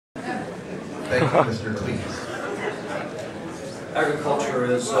Thank you, Mr. Cleese. Agriculture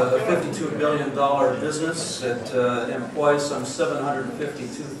is a $52 billion business. It employs some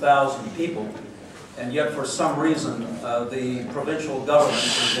 752,000 people, and yet for some reason the provincial government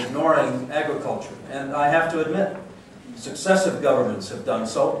is ignoring agriculture. And I have to admit, successive governments have done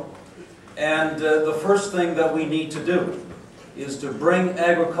so. And the first thing that we need to do is to bring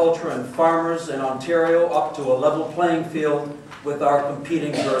agriculture and farmers in Ontario up to a level playing field with our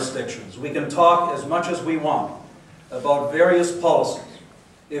competing jurisdictions. We can talk as much as we want about various policies.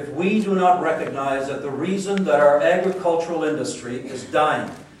 If we do not recognize that the reason that our agricultural industry is dying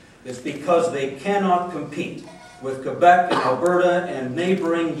is because they cannot compete with Quebec and Alberta and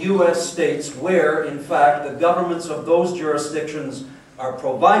neighboring U.S. states where, in fact, the governments of those jurisdictions are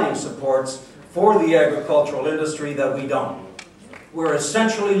providing supports for the agricultural industry, that we don't. We're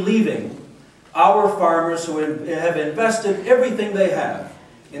essentially leaving our farmers who have invested everything they have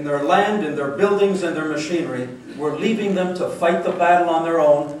in their land, in their buildings, and their machinery. We're leaving them to fight the battle on their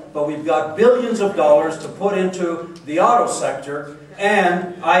own, but we've got billions of dollars to put into the auto sector,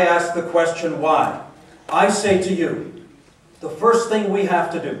 and I ask the question, why? I say to you, the first thing we have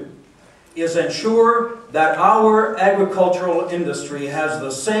to do is ensure that our agricultural industry has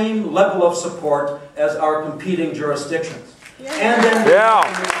the same level of support as our competing jurisdictions. And then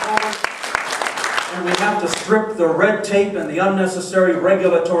and we have to strip the red tape and the unnecessary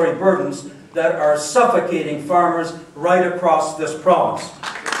regulatory burdens that are suffocating farmers right across this province.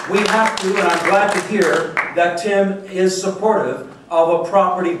 We have to, and I'm glad to hear that Tim is supportive of a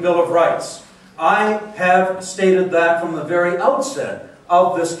property bill of rights. I have stated that from the very outset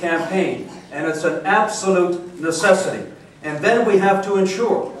of this campaign, and it's an absolute necessity. And then we have to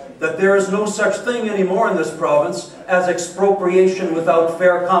ensure that there is no such thing anymore in this province as expropriation without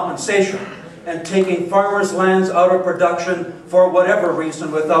fair compensation, and taking farmers' lands out of production for whatever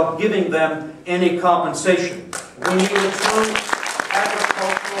reason without giving them any compensation. We need a true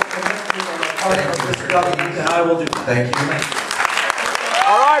agricultural commitment on the part of this government, and I will do that. Thank you.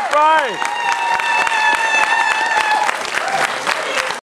 All right, Brian.